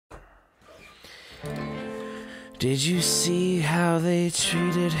Did you see how they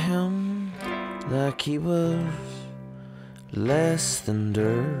treated him? Like he was less than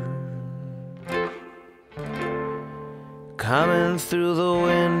dirt. Coming through the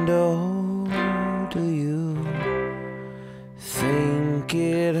window, do you think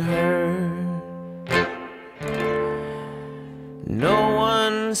it hurt? No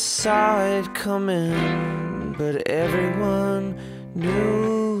one saw it coming, but everyone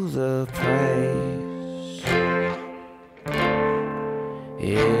knew the price.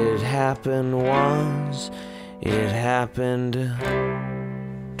 It happened once, it happened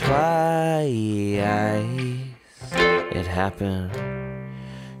twice. It happened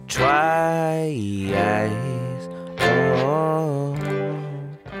twice. Oh,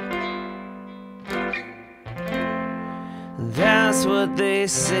 that's what they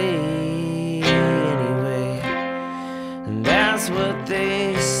say anyway. And that's what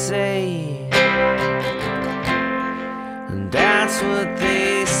they say. And that's what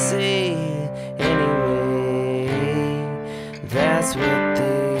they say anyway. That's what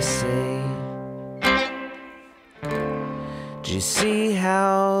they say. Did you see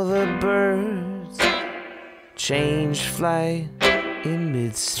how the birds changed flight in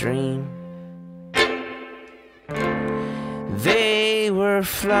midstream? They were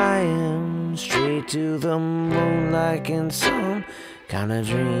flying straight to the moon like in some kind of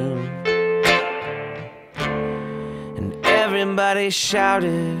dream. And everybody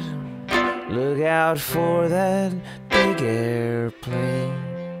shouted, look out for that big airplane.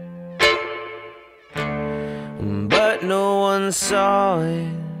 But no one saw it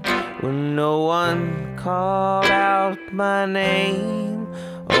when no one called out my name.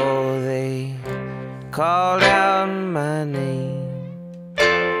 Oh, they called out my name.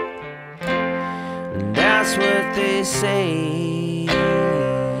 And that's what they say.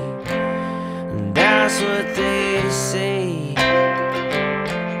 And that's what they say.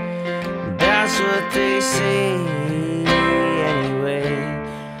 That's what they say anyway.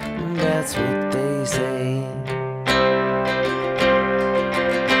 And that's what they say.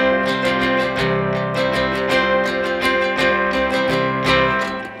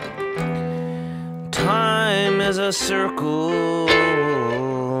 Time is a circle,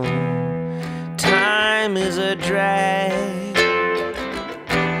 time is a drag,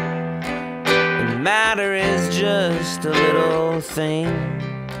 and matter is just a little thing.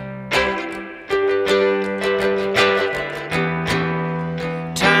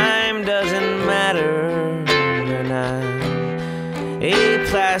 Time doesn't matter when I'm a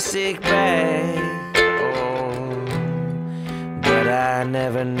plastic bag. Oh, but I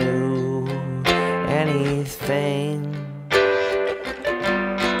never knew anything.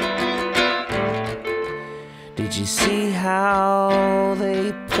 Did you see how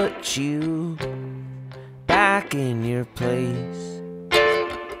they put you back in your place?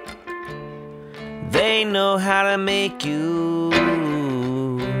 They know how to make you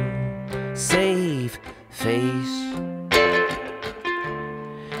save face.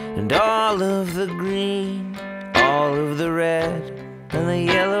 And all of the green, all of the red, and the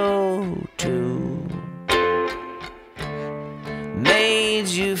yellow too, made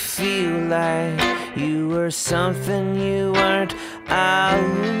you feel like you were something you weren't. Ah,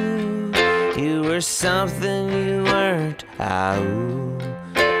 you were something you weren't. Ah,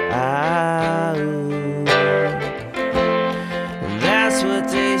 ah.